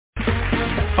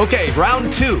Okay,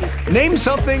 round two. Name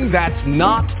something that's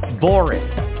not boring.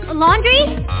 A laundry?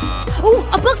 Ooh,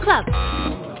 a book club.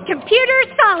 Computer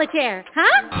solitaire,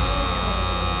 huh?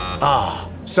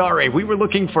 Ah, sorry, we were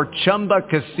looking for Chumba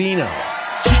Casino.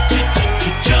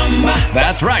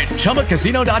 That's right,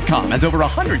 ChumbaCasino.com has over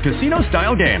 100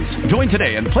 casino-style games. Join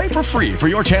today and play for free for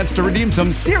your chance to redeem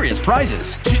some serious prizes.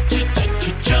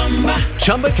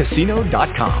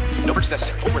 ChumbaCasino.com. No purchase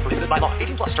necessary. Void where prohibited by law.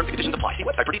 18+ terms and conditions apply. See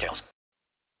website for details.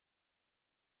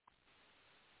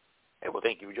 Hey, well,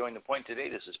 thank you for joining The Point today.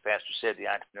 This is Pastor Sid, the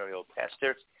entrepreneurial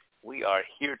pastor. We are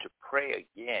here to pray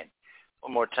again.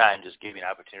 One more time, just give you an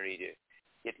opportunity to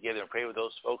get together and pray with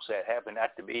those folks that happen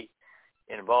not to be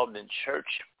involved in church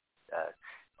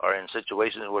or in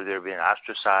situations where they're being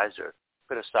ostracized or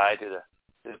put aside to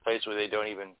the place where they don't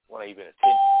even want to even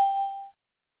attend.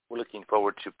 We're looking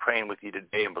forward to praying with you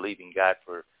today and believing God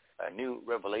for a new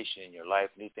revelation in your life,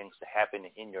 new things to happen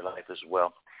in your life as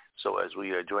well. So as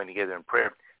we join together in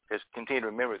prayer, just continue to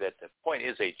remember that The Point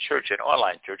is a church, an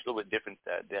online church, a little bit different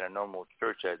than a normal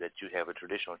church that you have, a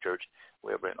traditional church.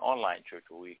 We have an online church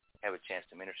where we have a chance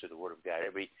to minister the Word of God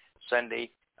every Sunday.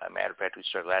 Matter of fact, we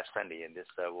started last Sunday, and this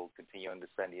will continue on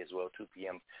this Sunday as well, 2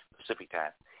 p.m. Pacific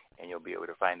time. And you'll be able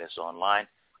to find us online,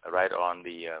 right on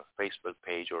the Facebook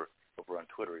page or over on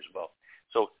Twitter as well.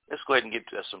 So let's go ahead and get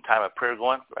some time of prayer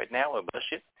going right now. I bless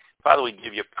you. Father, we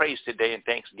give you praise today and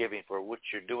thanksgiving for what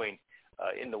you're doing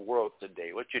in the world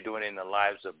today, what you're doing in the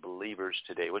lives of believers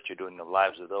today, what you're doing in the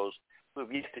lives of those who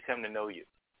have yet to come to know you.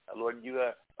 Lord, you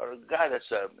are a God that's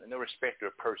no respecter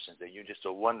of persons, that you're just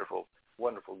a wonderful,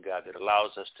 wonderful God that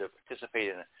allows us to participate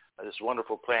in this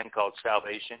wonderful plan called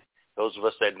salvation. Those of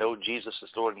us that know Jesus as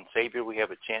Lord and Savior, we have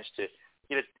a chance to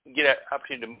get an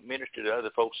opportunity to minister to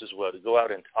other folks as well, to go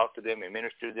out and talk to them and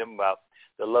minister to them about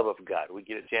the love of God. We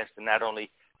get a chance to not only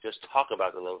just talk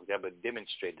about the love of God, but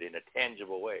demonstrate it in a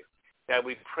tangible way. God,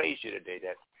 we praise you today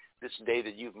that this day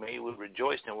that you've made, we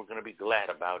rejoice and we're going to be glad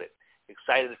about it.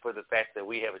 Excited for the fact that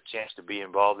we have a chance to be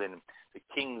involved in the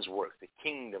King's work, the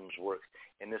Kingdom's work.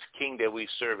 And this King that we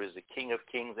serve is the King of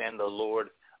Kings and the Lord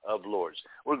of Lords.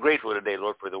 We're grateful today,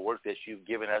 Lord, for the work that you've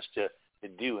given us to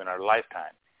do in our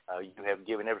lifetime. You have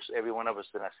given every one of us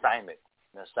an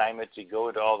assignment to go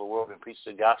into all the world and preach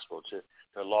the gospel to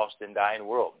a lost and dying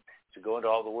world, to go into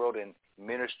all the world and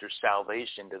minister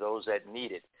salvation to those that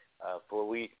need it. For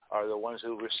we are the ones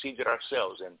who received it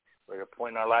ourselves, and we're at a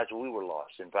point in our lives where we were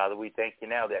lost. And Father, we thank you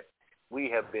now that we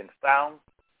have been found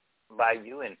by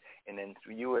you, and then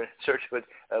you were in search of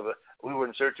we were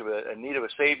in search of a need of a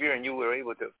Savior, and you were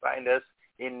able to find us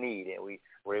in need, and we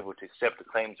were able to accept the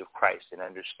claims of Christ and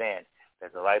understand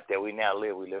that the life that we now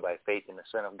live, we live by faith in the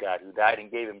Son of God who died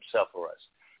and gave himself for us.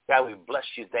 God, we bless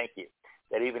you. Thank you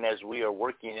that even as we are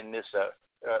working in this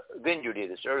vineyard here,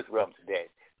 this earth realm today,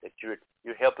 that you're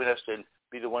helping us to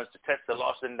be the ones to touch the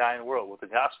lost and dying world with the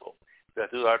gospel.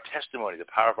 That through our testimony, the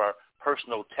power of our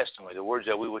personal testimony, the words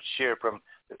that we would share from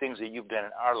the things that you've done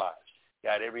in our lives.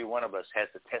 God, every one of us has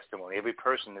a testimony. Every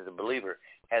person as a believer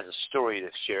has a story to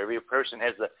share. Every person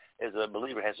as a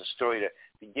believer has a story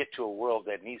to get to a world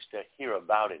that needs to hear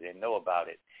about it and know about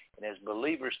it. And as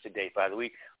believers today, Father,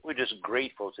 we're just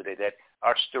grateful today that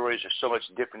our stories are so much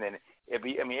different than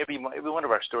every one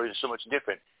of our stories is so much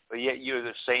different. But yet you're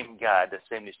the same God, the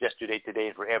same as yesterday, today,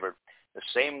 and forever. The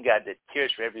same God that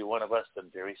cares for every one of us the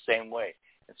very same way.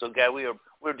 And so, God,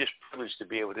 we're just privileged to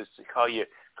be able to call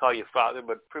you Father,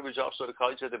 but privileged also to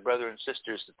call each other brother and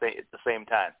sisters at the same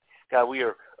time. God, we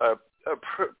are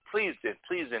pleased and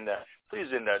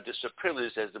just a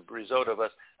privilege as a result of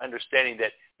us understanding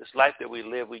that this life that we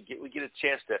live, we get a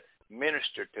chance to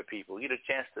minister to people. We get a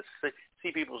chance to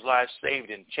see people's lives saved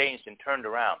and changed and turned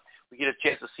around. We get a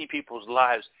chance to see people's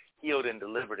lives healed and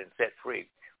delivered and set free.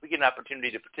 We get an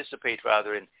opportunity to participate,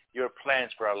 Father, in your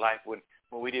plans for our life when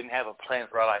we didn't have a plan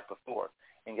for our life before.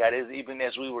 And God, even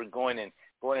as we were going in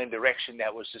a direction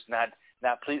that was just not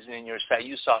pleasing in your sight,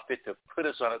 you saw fit to put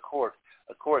us on a course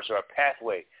or a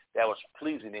pathway that was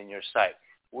pleasing in your sight.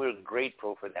 We're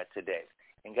grateful for that today.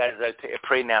 And God, as I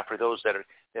pray now for those that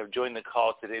have joined the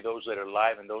call today, those that are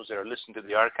live and those that are listening to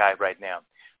the archive right now.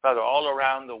 Father, all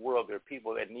around the world there are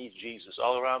people that need Jesus.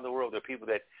 All around the world there are people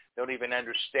that don't even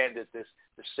understand that the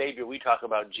Savior we talk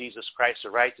about, Jesus Christ,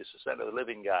 the righteous, the Son of the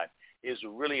living God, is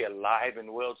really alive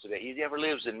and well today. He never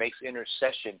lives and makes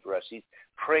intercession for us. He's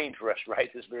praying for us right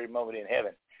this very moment in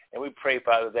heaven. And we pray,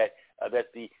 Father, that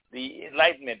the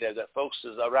enlightenment that folks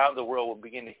around the world will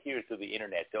begin to hear through the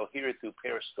Internet. They'll hear it through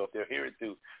Periscope. They'll hear it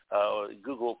through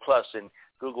Google Plus and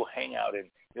Google Hangout. And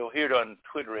they'll hear it on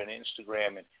Twitter and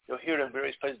Instagram. And they'll hear it in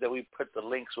various places that we put the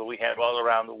links where we have all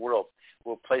around the world.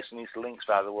 We're placing these links,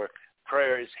 Father, where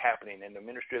prayer is happening and the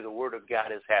ministry of the Word of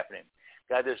God is happening.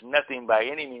 God, there's nothing by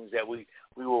any means that we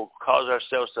will cause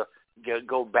ourselves to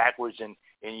go backwards in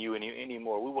you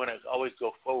anymore. We want to always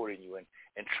go forward in you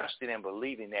and trusting and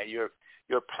believing that your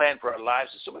plan for our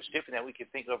lives is so much different than we can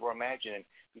think of or imagine. And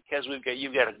because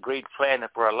you've got a great plan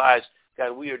for our lives,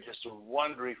 God, we are just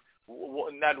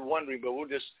not wondering, but we're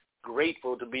just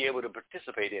grateful to be able to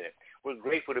participate in it. We're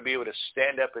grateful to be able to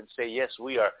stand up and say, yes,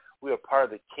 we are part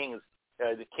of the King's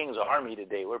army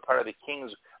today. We're part of the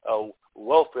King's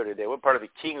welfare today. We're part of the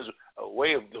King's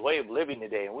way of living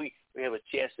today. And we have a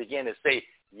chance again to say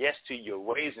yes to your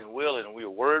ways and will and your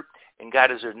word. And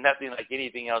God, is there nothing like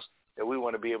anything else that we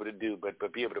want to be able to do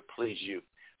but be able to please you?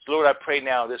 So Lord, I pray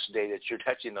now this day that you're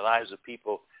touching the lives of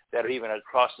people that are even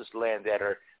across this land that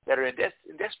are in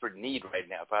desperate need right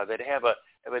now, Father, that have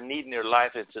a need in their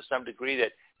life, and to some degree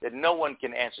that no one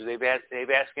can answer. They've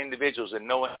asked individuals, and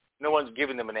no one's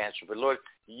given them an answer. But Lord,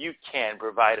 you can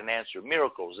provide an answer.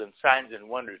 Miracles and signs and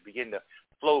wonders begin to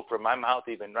flow from my mouth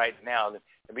even right now,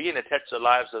 and begin to touch the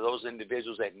lives of those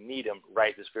individuals that need them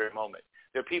right this very moment.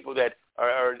 There are people that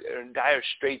are in dire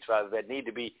straits, Father, that need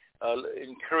to be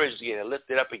encouraged again and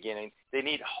lifted up again, and they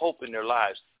need hope in their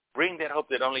lives. Bring that hope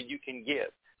that only you can give.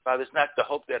 Father, it's not the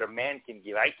hope that a man can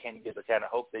give. I can't give the kind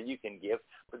of hope that you can give,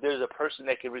 but there's a person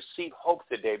that can receive hope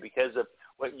today because of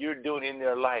what you're doing in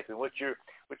their life and what you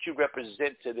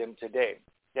represent to them today.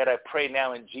 That I pray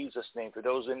now in Jesus' name for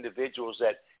those individuals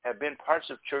that have been parts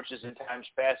of churches in times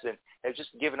past and have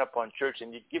just given up on church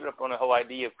and you've given up on the whole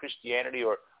idea of Christianity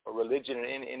or religion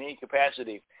in any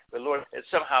capacity. But Lord,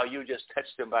 somehow you just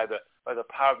touched them by the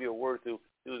power of your word through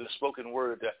the spoken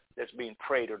word that's being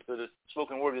prayed or through the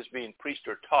spoken word that's being preached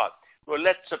or taught. Lord,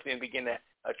 let something begin to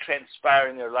transpire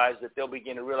in their lives that they'll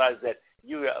begin to realize that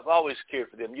you have always cared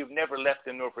for them. You've never left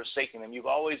them nor forsaken them. You've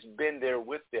always been there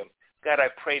with them. God, I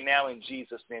pray now in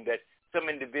Jesus' name that some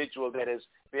individual that has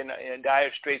been in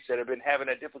dire straits, that have been having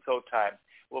a difficult time,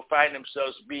 will find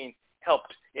themselves being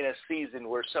helped in a season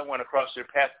where someone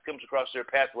comes across their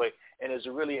pathway and is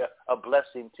really a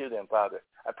blessing to them, Father.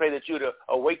 I pray that you would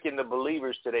awaken the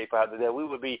believers today, Father, that we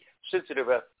would be sensitive,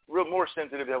 more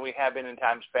sensitive than we have been in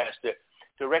times past,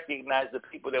 to recognize the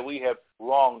people that we have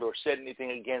wronged or said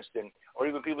anything against them, or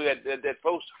even people that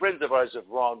friends of ours have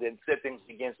wronged and said things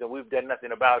against them. We've done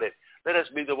nothing about it. Let us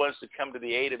be the ones to come to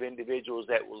the aid of individuals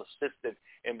that will assist them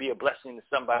and be a blessing to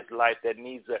somebody's life that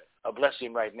needs a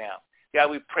blessing right now. God,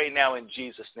 we pray now in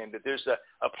Jesus' name that there's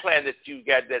a plan that you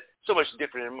got that's so much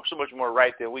different and so much more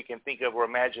right than we can think of or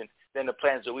imagine than the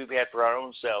plans that we've had for our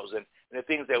own selves and the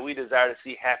things that we desire to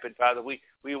see happen, Father. We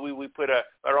put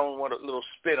our own little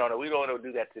spin on it. We don't want to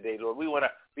do that today, Lord. We want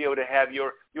to be able to have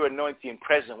your anointing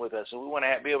present with us, and we want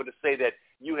to be able to say that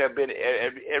you have been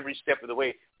every step of the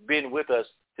way been with us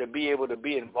to be able to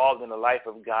be involved in the life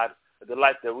of God, the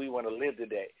life that we want to live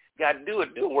today. God, do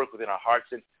a work within our hearts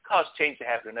and cause change to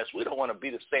happen in us. We don't want to be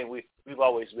the same we've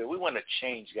always been. We want to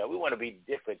change, God. We want to be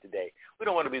different today. We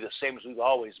don't want to be the same as we've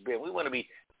always been. We want to be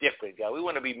different, God. We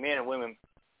want to be men and women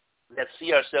that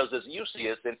see ourselves as you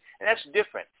see us, and that's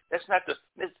different. That's not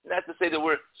to say that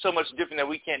we're so much different that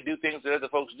we can't do things that other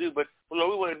folks do, but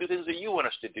Lord, we want to do things that you want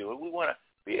us to do, and we want to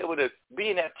be able to be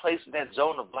in that place, in that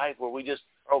zone of life where we just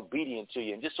are obedient to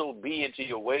you and just obedient to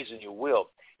your ways and your will,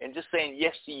 and just saying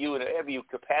yes to you in every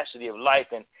capacity of life,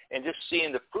 and just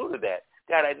seeing the fruit of that.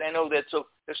 God, I know that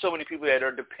there's so many people that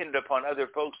are dependent upon other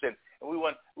folks, and we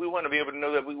want to be able to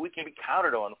know that we can be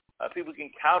counted on. People can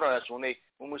count on us when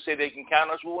we say they can count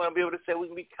on us. We want to be able to say we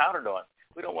can be counted on.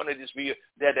 We don't want to just be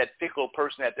that fickle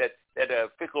person,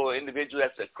 that fickle individual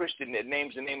that's a Christian that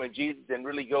names the name of Jesus and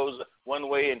really goes one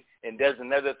way and does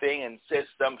another thing and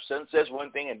says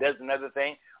one thing and does another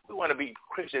thing. We want to be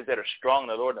Christians that are strong in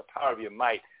the Lord and the power of your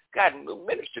might. God,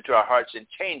 minister to our hearts and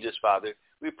change us, Father.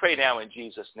 We pray now in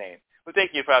Jesus' name. We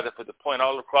thank you, Father, for the point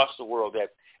all across the world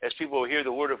that as people will hear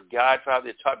the word of God,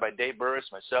 Father, taught by Dave Burris,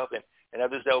 myself, and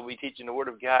others that will be teaching the word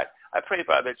of God, I pray,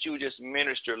 Father, that you would just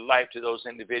minister life to those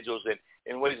individuals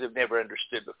in ways they've never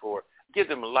understood before. Give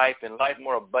them life and life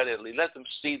more abundantly. Let them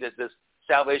see that this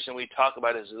salvation we talk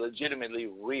about is legitimately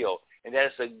real, and that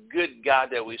it's a good God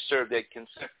that we serve that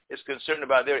is concerned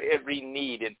about their every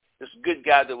need. And this good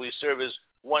God that we serve is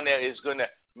one that is going to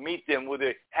meet them where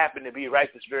they happen to be right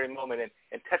this very moment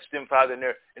and touch them, Father, in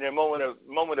their moment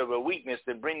of a weakness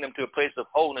and bring them to a place of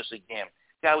wholeness again.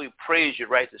 God, we praise you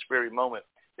right this very moment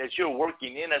that you're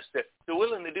working in us to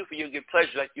willing to do for your good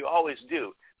pleasure like you always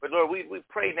do. But, Lord, we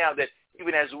pray now that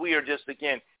even as we are just,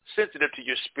 again, sensitive to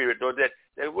your spirit, Lord,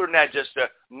 that we're not just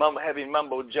having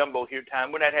mumbo-jumbo here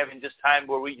time. We're not having just time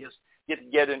where we just get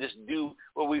together and just do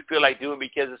what we feel like doing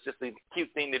because it's just a cute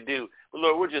thing to do. But,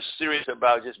 Lord, we're just serious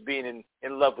about just being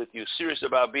in love with you, serious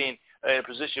about being in a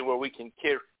position where we can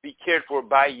be cared for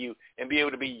by you and be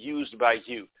able to be used by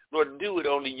you. Lord, do what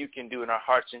only you can do in our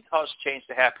hearts and cause change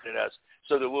to happen in us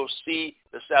so that we'll see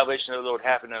the salvation of the Lord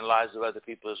happen in the lives of other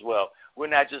people as well. We're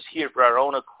not just here for our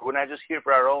own. We're not just here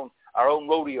for our own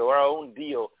rodeo, our own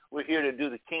deal. We're here to do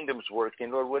the kingdom's work.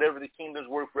 And, Lord, whatever the kingdom's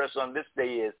work for us on this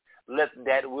day is, let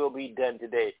that will be done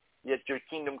today. Yet your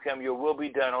kingdom come, your will be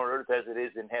done on earth as it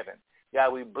is in heaven.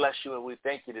 God, we bless you and we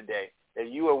thank you today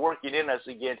that you are working in us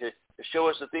again to show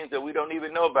us the things that we don't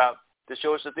even know about, to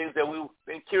show us the things that we've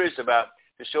been curious about,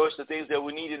 to show us the things that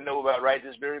we need to know about right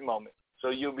this very moment. So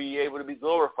you'll be able to be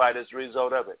glorified as a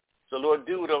result of it. So, Lord,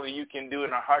 do what only you can do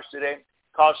in our hearts today.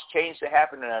 Cause change to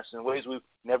happen in us in ways we've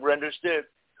never understood.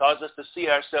 Cause us to see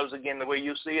ourselves again the way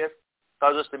you see us.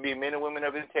 Cause us to be men and women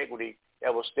of integrity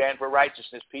that will stand for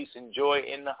righteousness, peace, and joy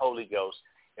in the Holy Ghost.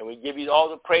 And we give you all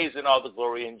the praise and all the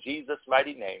glory in Jesus'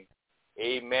 mighty name.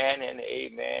 Amen and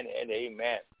amen and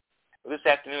amen. Well, this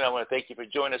afternoon, I want to thank you for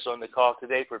joining us on the call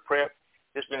today for prayer.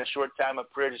 It's been a short time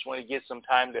of prayer. Just want to get some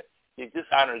time to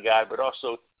just honor God, but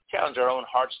also challenge our own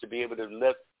hearts to be able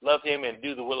to love him and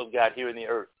do the will of God here in the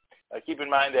earth. Keep in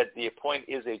mind that the Point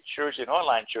is a church, an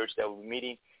online church that will be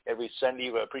meeting every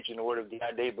Sunday, preaching the Word of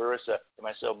God. Dave Burris and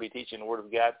myself will be teaching the Word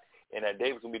of God, and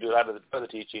David's going to be doing a lot of the other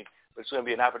teaching. But it's going to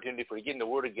be an opportunity for getting the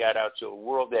Word of God out to a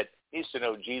world that needs to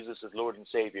know Jesus as Lord and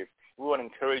Savior. We want to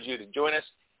encourage you to join us,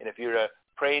 and if you're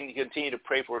praying, you continue to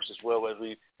pray for us as well as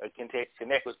we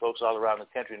connect with folks all around the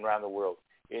country and around the world.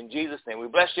 In Jesus' name, we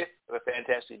bless you. Have a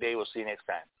fantastic day. We'll see you next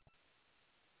time.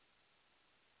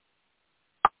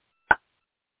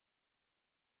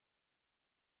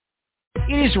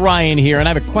 It is Ryan here, and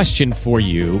I have a question for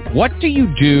you. What do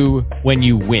you do when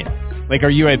you win? Like, are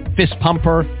you a fist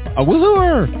pumper, a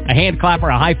woohooer, a hand clapper,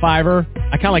 a high fiver?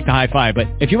 I kind of like the high five, but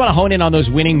if you want to hone in on those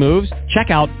winning moves, check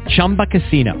out Chumba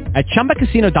Casino. At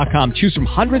ChumbaCasino.com, choose from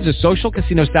hundreds of social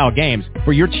casino-style games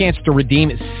for your chance to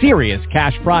redeem serious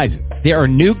cash prizes. There are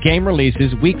new game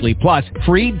releases weekly, plus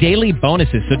free daily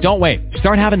bonuses, so don't wait.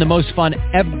 Start having the most fun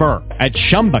ever at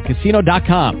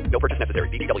ChumbaCasino.com. No purchase necessary.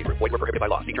 VGW Group. Void where prohibited by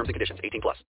law. See terms and conditions. 18+.